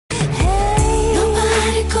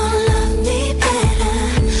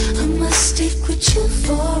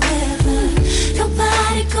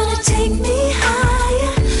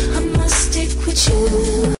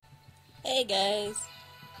Hey guys,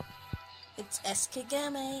 it's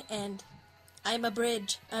SKagome, and I'm a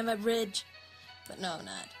bridge. But no, I'm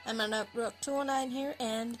not. I'm on Rook 209 here,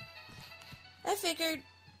 and I figured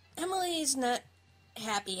Emily's not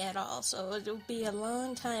happy at all, so it'll be a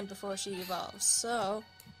long time before she evolves. So,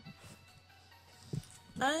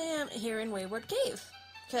 I am here in Wayward Cave,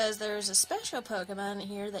 because there's a special Pokemon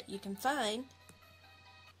here that you can find.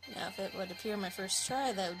 Now, if it would appear my first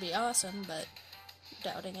try, that would be awesome, but I'm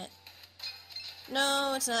doubting it.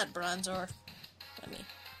 No, it's not Bronzor.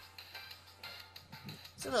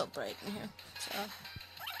 It's a little bright in here, so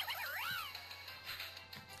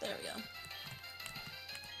there we go.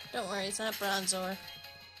 Don't worry, it's not Bronzor.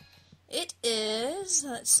 It is,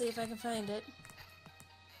 let's see if I can find it.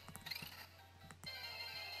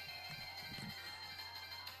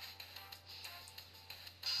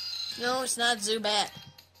 No, it's not Zubat.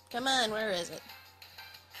 Come on, where is it?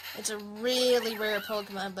 It's a really rare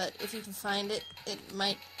Pokemon, but if you can find it, it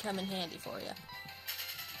might come in handy for you.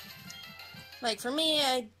 Like, for me,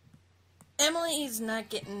 Emily's not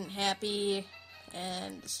getting happy,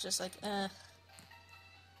 and it's just like, I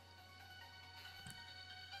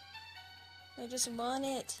just want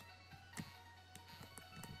it.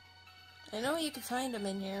 I know you can find them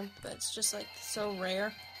in here, but it's just, like, so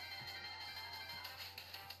rare.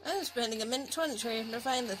 I'm spending a minute 20 trying to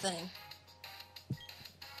find the thing.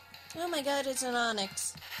 Oh my god, it's an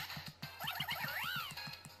Onyx.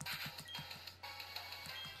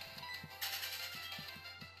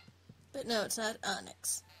 But no, it's not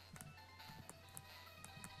Onyx.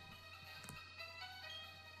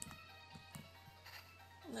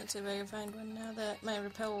 Let's see if I can find one now that my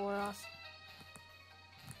repel wore off.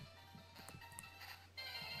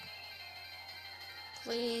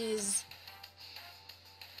 Please.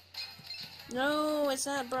 No, it's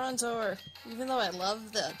not Bronzor. Even though I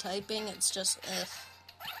love the typing, it's just, ugh.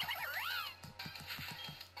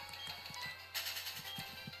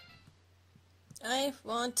 I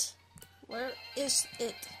want... Where is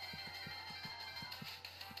it?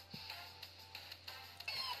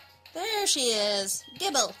 There she is!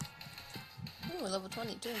 Gibble! Ooh, level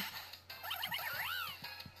 22.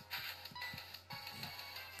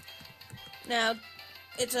 Now,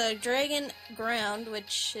 it's a dragon ground,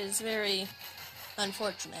 which is very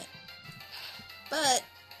unfortunate. But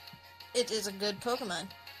it is a good Pokemon.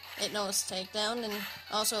 It knows takedown and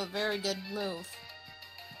also a very good move.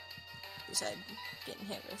 Besides getting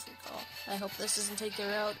hit, if you recall. I hope this doesn't take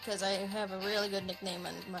her out, because I have a really good nickname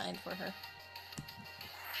in mind for her.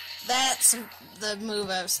 That's the move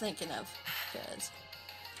I was thinking of, because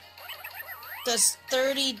does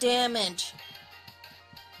 30 damage.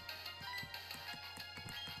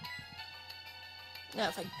 Now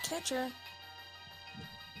if I catch her,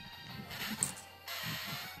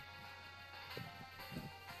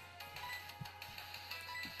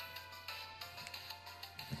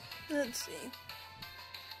 let's see.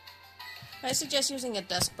 I suggest using a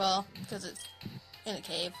Dusk Ball, because it's in a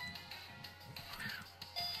cave.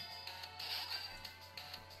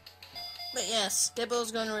 But yes,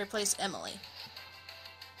 Gibble's going to replace Emily.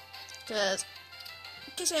 Because,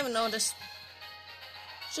 in case you haven't noticed,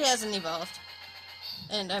 she hasn't evolved.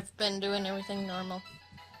 And I've been doing everything normal.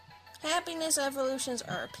 Happiness evolutions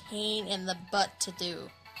are a pain in the butt to do.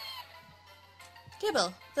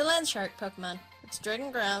 Gibble, the land shark Pokemon. It's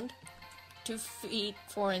Dragon Ground, 2 feet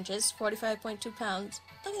 4 inches, 45.2 pounds.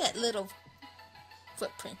 Look at that little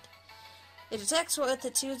footprint. It attacks with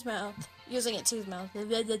its huge mouth, using its huge mouth.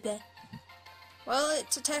 While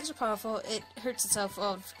its attacks are powerful, it hurts itself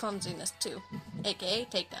of clumsiness too, aka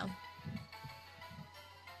takedown.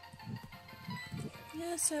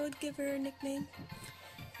 Yes, I would give her a nickname.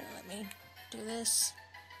 Now let me do this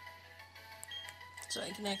so I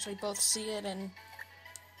can actually both see it. And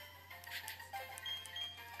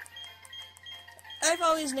I've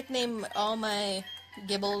always nicknamed all my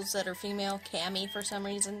Gibbles that are female Cammy for some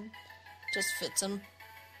reason. Just fits them.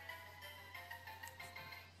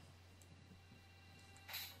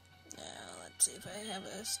 Now let's see if I have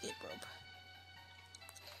a escape rope.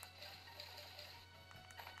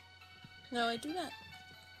 No, I do not.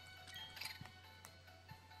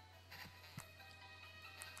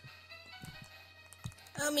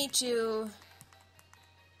 I'll meet you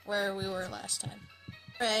where we were last time.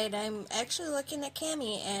 Right, I'm actually looking at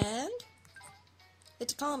Cammy, and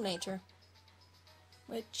it's a calm nature,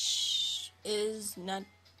 which is not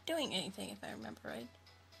doing anything, if I remember right.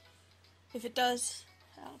 If it does,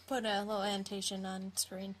 I'll put a little annotation on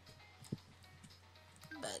screen.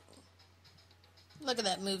 But look at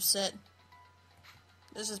that moveset.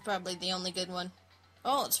 This is probably the only good one.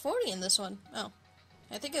 Oh, it's 40 in this one. Oh,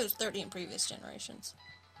 I think it was 30 in previous generations.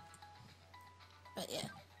 But yeah,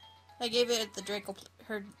 I gave it the Draco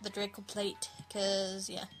plate because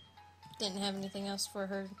yeah, didn't have anything else for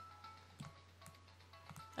her.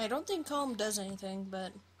 I don't think Calm does anything,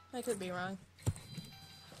 but I could be wrong.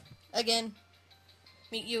 Again,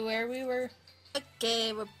 meet you where we were.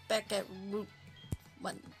 Okay, we're back at Route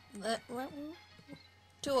 1. What route?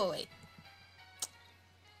 208.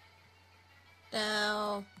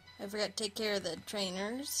 Now, I forgot to take care of the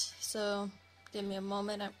trainers, so give me a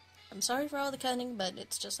moment. I'm sorry for all the cutting, but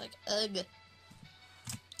it's just like, ugh.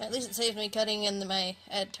 At least it saves me cutting into my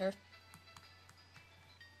editor.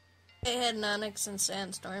 I had an Onyx and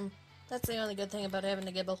Sandstorm. That's the only good thing about having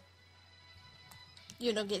a Gibble.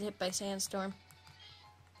 You don't get hit by Sandstorm.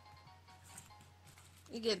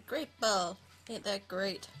 You get a great ball. Ain't that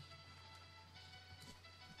great?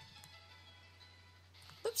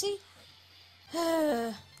 Whoopsie.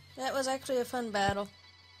 That was actually a fun battle.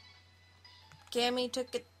 Cammy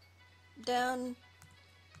took it down,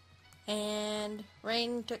 and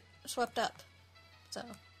Rain swept up. So,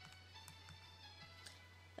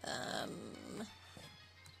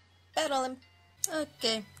 battle him.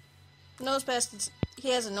 Okay. Nose pass. He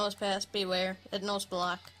has a nose pass. Beware. A nose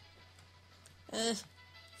block. If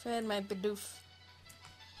I had my Bidoof,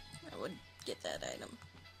 I would get that item.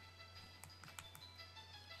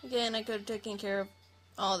 Again, I could have taken care of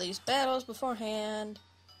all these battles beforehand.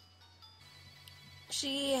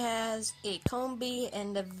 She has a Combi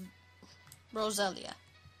and a Roselia.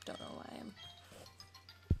 Don't know why I'm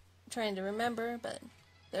trying to remember, but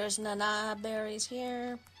there's Nana berries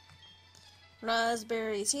here.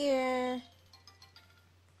 Raspberries here.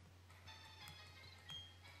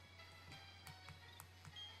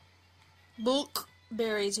 Bulk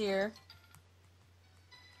berries here.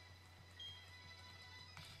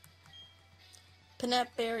 Pinap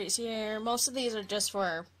berries here. Most of these are just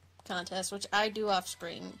for contests, which I do off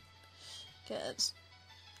screen. Because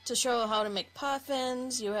to show how to make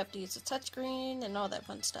puffins, you have to use the touchscreen and all that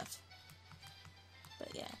fun stuff. But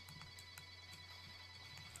yeah.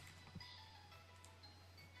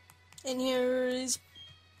 And here is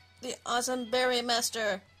the awesome Berry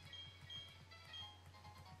Master.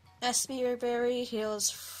 Aspire Berry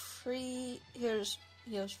heals free. Here's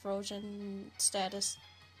heals frozen status.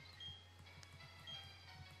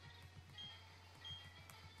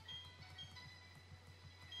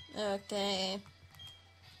 Okay.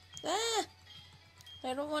 Ah!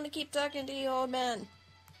 I don't want to keep talking to you, old man.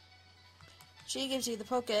 She gives you the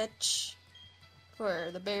Poketch for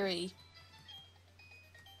the berry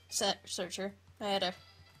searcher. I had to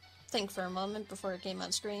think for a moment before it came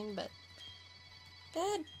on screen, but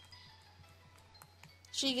good.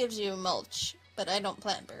 She gives you mulch, but I don't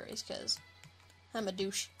plant berries because I'm a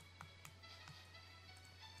douche.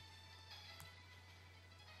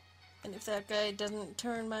 And if that guy doesn't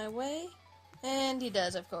turn my way, and he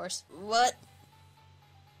does, of course. What?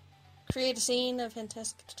 Create a scene of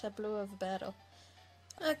fantastic tableau of a battle.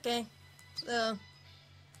 Okay, so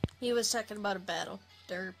he was talking about a battle.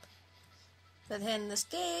 Derp. But then this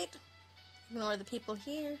gate. Ignore the people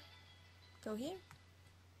here. Go here.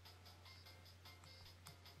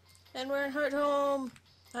 And we're in Heart Home.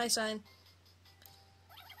 Hi, sign.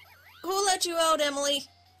 Who let you out, Emily?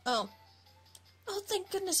 Oh. Oh, thank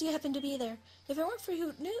goodness you happened to be there. If it weren't for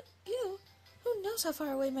you, who knows how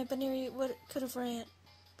far away my Baneri could have ran.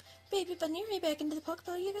 Baby Baneri, back into the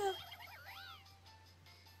Pokeball you go.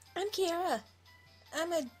 I'm Kiara.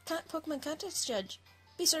 I'm a Pokemon contest judge.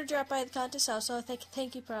 Be sure to drop by the contest house so I can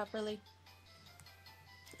thank you properly.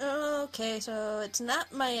 Okay, so it's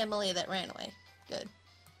not my Emily that ran away. Good.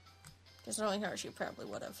 Because knowing her, she probably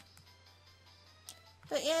would have.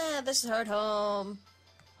 But yeah, this is Heart Home.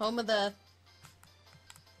 Home of the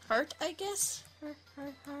heart, I guess?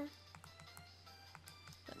 Heart.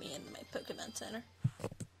 Let me into my Pokemon Center.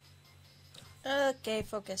 Okay,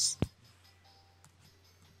 focus.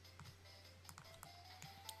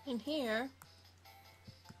 In here.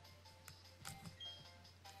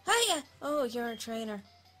 Hiya! Oh, you're a trainer.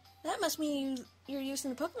 That must mean you're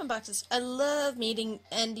using the Pokemon boxes. I love meeting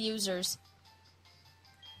end users.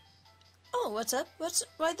 Oh, what's up?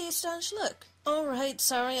 Why the astonished look? Alright,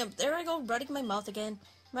 sorry, there I go, running my mouth again.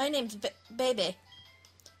 My name's Bebe.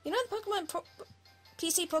 You know the Pokemon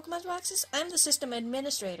PC Pokemon boxes? I'm the system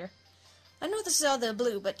administrator. I know this is all the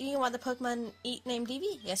blue, but do you want the Pokemon named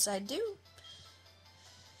Eevee? Yes, I do.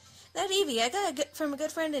 That Eevee, I got from a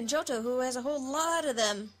good friend in Johto who has a whole lot of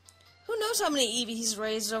them. Who knows how many Eevees he's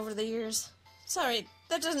raised over the years? Sorry,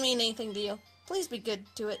 that doesn't mean anything to you. Please be good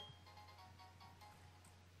to it.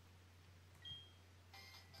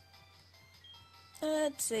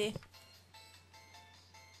 Let's see.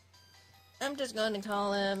 I'm just going to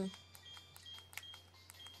call him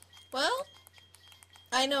Well,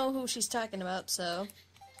 I know who she's talking about, so...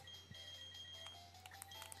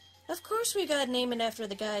 Of course we gotta name it after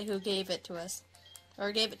the guy who gave it to us.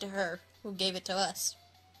 Or gave it to her, who gave it to us.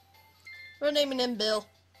 We're naming him Bill.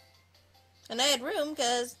 And I had room,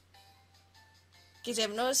 because... in case you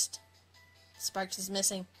haven't noticed, Sparks is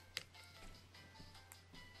missing.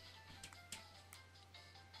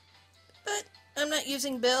 But I'm not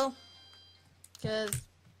using Bill, because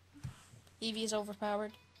Eevee's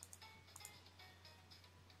overpowered.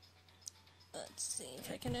 Let's see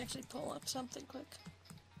if I can actually pull up something quick.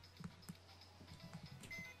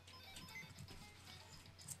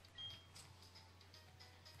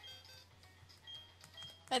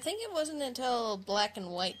 I think it wasn't until black and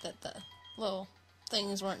white that the little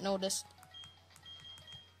things weren't noticed.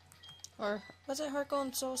 Or was it Heart Gold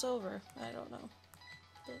and Soul Silver? I don't know.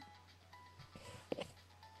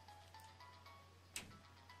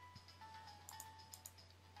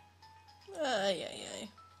 Ay, ay, ay.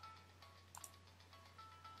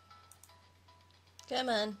 Come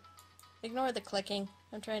on. Ignore the clicking.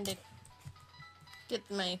 I'm trying to get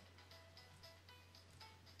my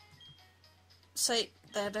site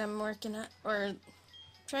that I'm working at, or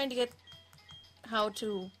trying to get how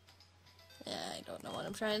to, I don't know what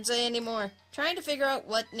I'm trying to say anymore. Trying to figure out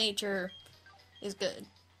what nature is good.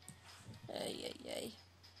 Ay, ay, ay.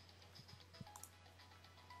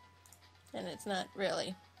 And it's not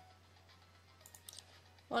really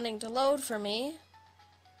wanting to load for me.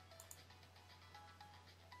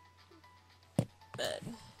 But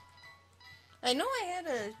I know I had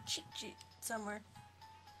a cheat sheet somewhere.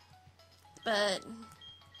 But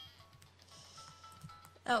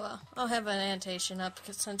oh well, I'll have an annotation up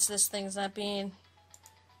because since this thing's not being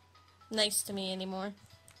nice to me anymore.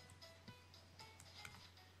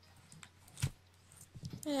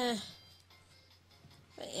 But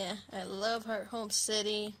yeah, I love Heart Home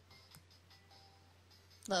City.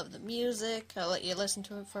 Love the music. I'll let you listen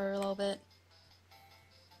to it for a little bit.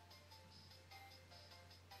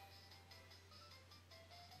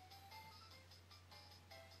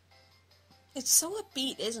 It's so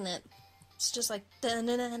upbeat, isn't it? It's just like da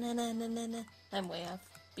na na na na na na na. I'm way off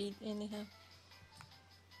beat anyhow.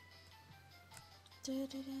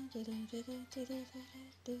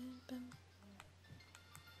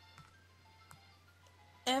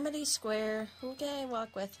 Amity Square. Who can I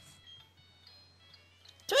walk with?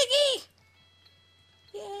 Twiggy!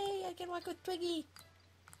 Yay! I can walk with Twiggy.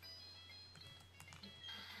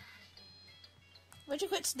 Would you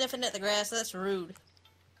quit sniffing at the grass? That's rude.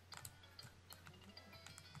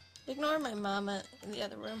 Ignore my mama in the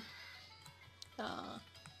other room. Aww.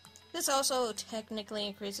 This also technically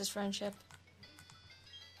increases friendship.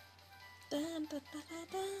 Dun, dun, dun, dun,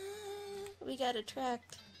 dun. We got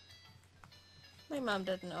attract. My mom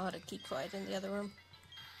doesn't know how to keep quiet in the other room.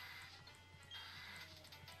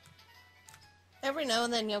 Every now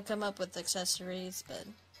and then you'll come up with accessories, but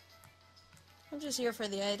I'm just here for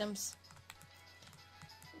the items.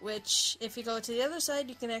 Which, if you go to the other side,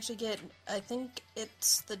 you can actually get, I think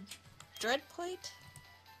it's the Dread Plate?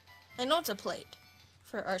 I know it's a plate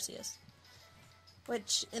for Arceus.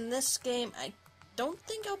 Which, in this game, I don't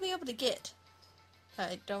think I'll be able to get.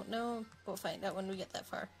 I don't know. We'll find out when we get that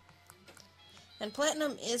far. And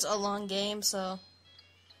Platinum is a long game, so...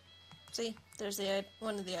 See, there's the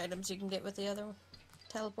one of the items you can get with the other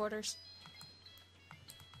teleporters.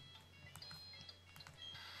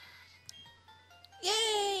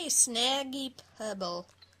 Yay! Snaggy Pebble.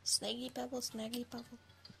 Snaggy Pebble? Snaggy Pebble?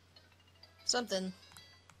 Something.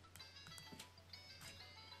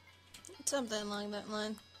 Something along that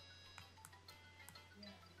line.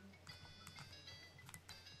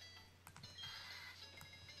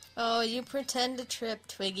 Oh, you pretend to trip,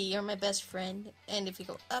 Twiggy. You're my best friend. And if you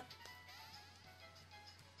go up,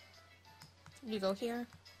 you go here.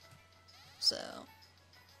 So,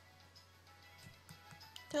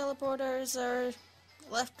 teleporters are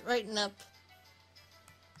left, right, and up.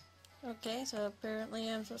 Okay, so apparently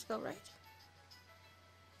I'm supposed to go right.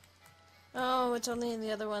 Oh, it's only in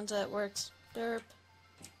the other ones that works. Derp.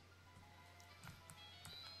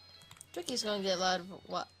 Twiggy's gonna get a lot of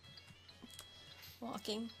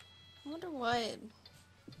walking. I wonder why it...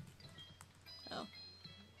 Oh.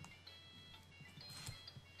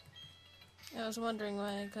 I was wondering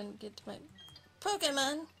why I couldn't get to my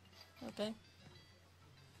Pokemon. Okay.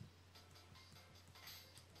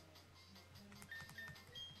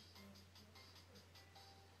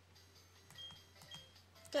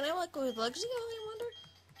 Can I walk with Luxio, I wonder?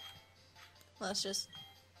 Let's just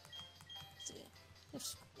see.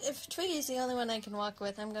 If Twiggy's the only one I can walk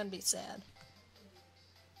with, I'm gonna be sad.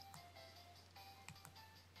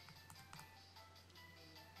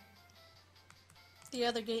 The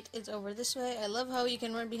other gate is over this way. I love how you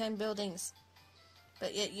can run behind buildings,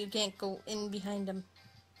 but yet you can't go in behind them.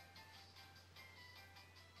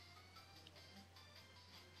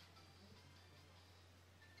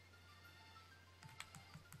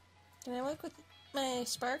 Can I walk with my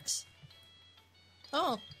sparks?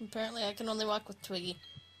 Oh, apparently I can only walk with Twiggy.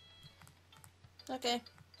 Okay,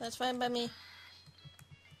 that's fine by me.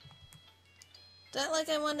 It's not like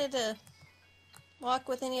I wanted to walk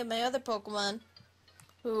with any of my other Pokemon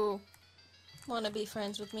who want to be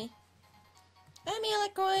friends with me.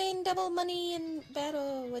 Amulet coin, double money in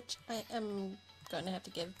battle, which I am going to have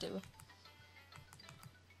to give to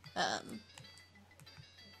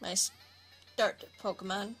my start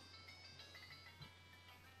Pokemon.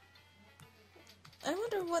 I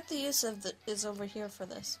wonder what the use of is over here for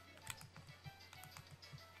this.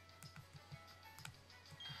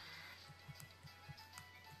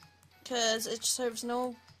 Because it serves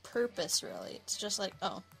no purpose, really. It's just like,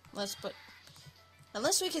 oh, let's put...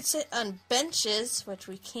 Unless we could sit on benches, which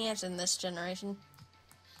we can't in this generation.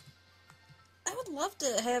 I would love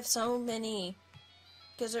to have so many...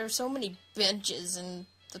 Because there are so many benches in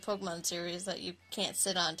the Pokemon series that you can't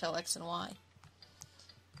sit on until X and Y.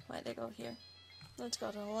 Why'd I go here? Let's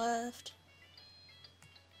go to the left.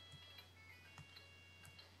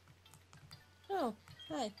 Oh,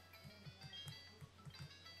 hi.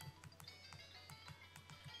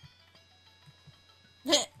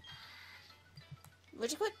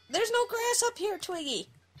 Would you quit? There's no grass up here, Twiggy!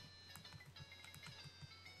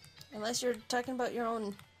 Unless you're talking about your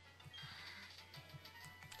own...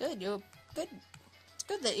 Good, good. It's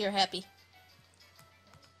good that you're happy.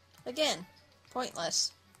 Again,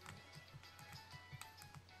 pointless.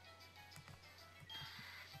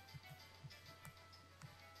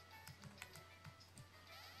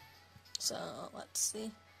 So, let's see.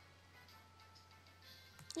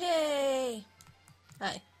 Yay!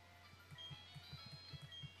 Hi.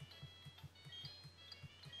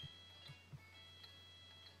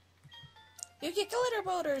 You get glitter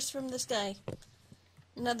boulders from this guy.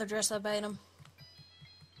 Another dress-up item.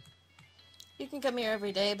 You can come here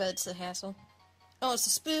every day, but it's a hassle. Oh, it's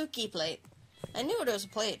a spooky plate. I knew it was a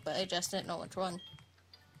plate, but I just didn't know which one.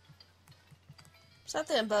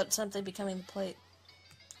 Something about something becoming the plate.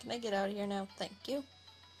 Can I get out of here now? Thank you.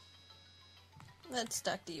 Let's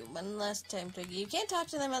talk to you one last time, Twiggy. You can't talk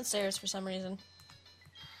to them downstairs for some reason.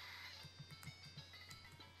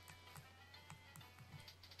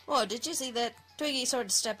 Whoa, did you see that? Twiggy sort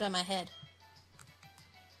of stepped on my head.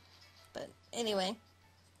 But anyway.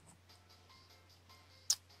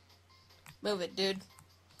 Move it, dude.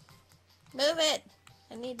 Move it!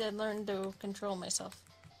 I need to learn to control myself.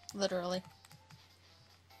 Literally.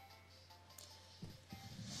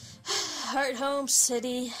 Heart Home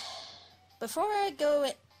City. Before I go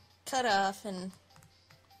cut off and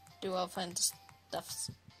do all kinds of stuff,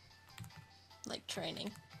 like training,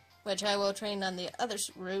 which I will train on the other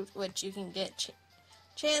route, which you can get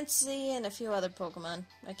Chansey and a few other Pokemon.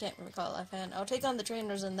 I can't recall offhand. I'll take on the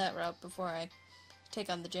trainers in that route before I take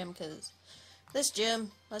on the gym, because this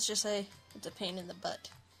gym, let's just say, it's a pain in the butt.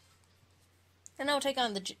 And I'll take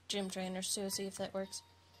on the gym trainers too, see if that works.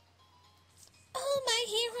 Oh,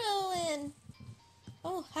 my heroine!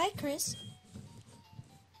 Oh, hi, Chris.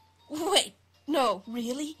 Wait, no,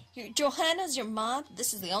 really? Johanna's your mom?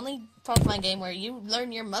 This is the only Pokemon game where you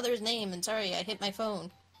learn your mother's name, and sorry, I hit my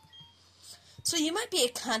phone. So you might be a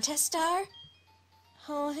contest star?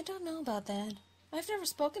 Oh, I don't know about that. I've never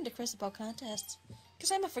spoken to Chris about contests,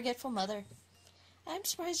 because I'm a forgetful mother. I'm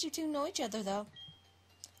surprised you two know each other, though.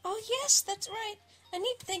 Oh, yes, that's right. I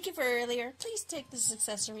need to thank you for earlier. Please take this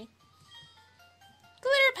accessory.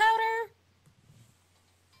 Glitter powder!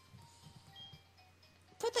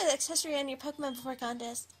 Put the accessory on your Pokemon before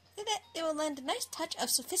contest. It will lend a nice touch of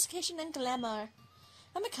sophistication and glamour.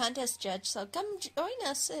 I'm a contest judge, so come join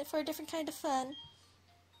us for a different kind of fun.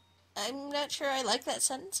 I'm not sure I like that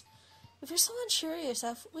sentence. If you're so unsure of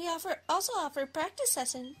yourself, we also offer practice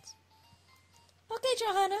sessions. Okay,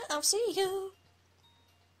 Johanna, I'll see you.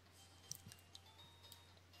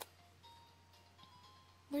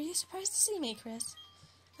 Were you surprised to see me, Chris?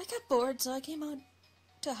 I got bored, so I came out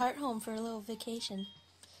to Heart Home for a little vacation.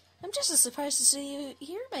 I'm just as surprised to see you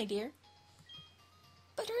here, my dear.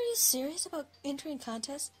 But are you serious about entering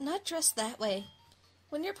contests? Not dressed that way.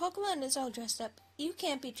 When your Pokemon is all dressed up, you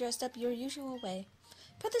can't be dressed up your usual way.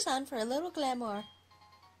 Put this on for a little glamour.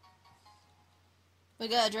 We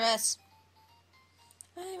got a dress.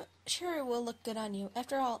 I'm sure it will look good on you.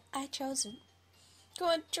 After all, I chose it.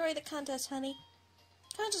 Go enjoy the contest, honey.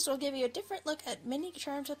 Contest will give you a different look at many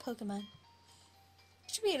charms of Pokemon.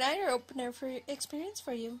 It should be an eye-opener for experience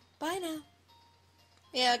for you. Bye now.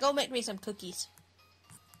 Yeah, go make me some cookies.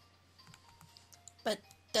 But,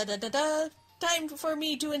 time for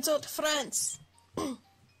me to insult France.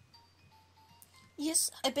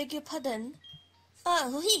 Yes, I beg your pardon. Ah,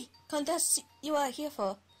 oui, contest you are here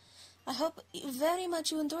for. I hope very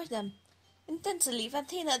much you enjoyed them. Intensely,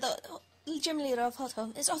 Fantina, the gym leader of Hot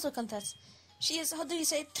Home, is also contest. She is, how do you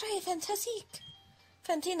say, très fantastique.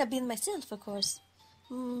 Fantina being myself, of course.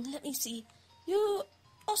 Let me see. You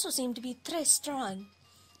also seem to be très strong.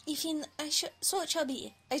 Even so it shall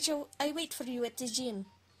be. I wait for you at the gym.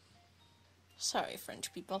 Sorry,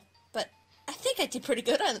 French people, but I think I did pretty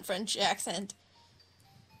good on the French accent.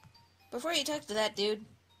 Before you talk to that dude,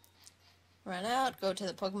 run out, go to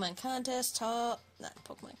the Pokemon contest, not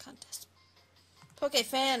Pokemon contest, Poke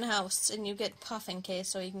Fan House, and you get Puffin case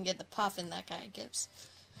so you can get the Puffin that guy gives.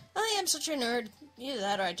 I am such a nerd. Either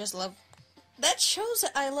that or I just love... That shows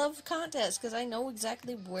that I love contests, because I know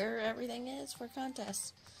exactly where everything is for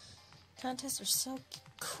contests. Contests are so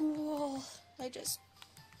cool. I just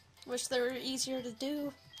wish they were easier to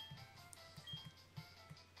do.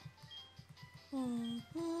 Come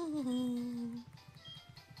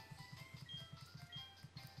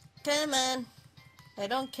on. I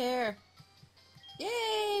don't care.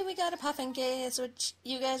 Yay, we got a Puffin case, which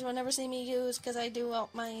you guys will never see me use because I do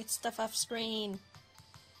all my stuff off screen.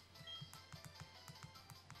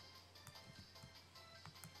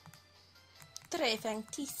 Très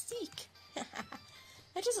fantastique.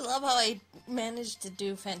 I just love how I managed to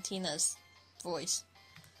do Fantina's voice.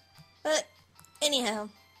 But, anyhow,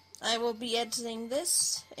 I will be editing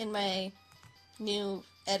this in my new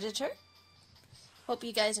editor. Hope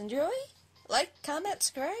you guys enjoy. Like, comment,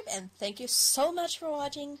 subscribe, and thank you so much for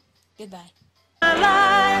watching. Goodbye. My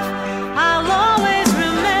life, I'll always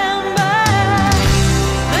remember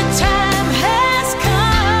the time has come.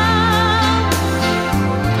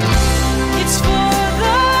 It's for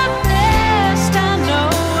the best, I know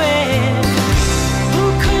it. Who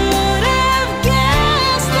could have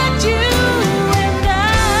guessed that you and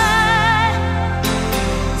I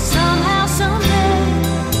somehow, someday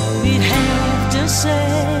we'd have to say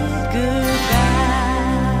goodbye.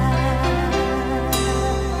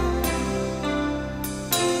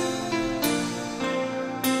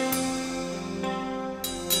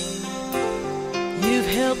 You've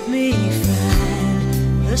helped me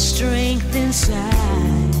find the strength inside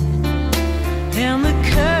and the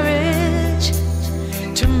courage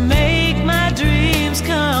to make my dreams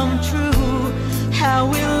come true. How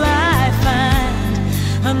will I find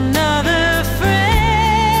another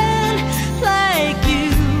friend like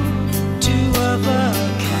you? Two of a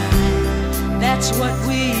kind, that's what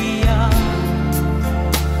we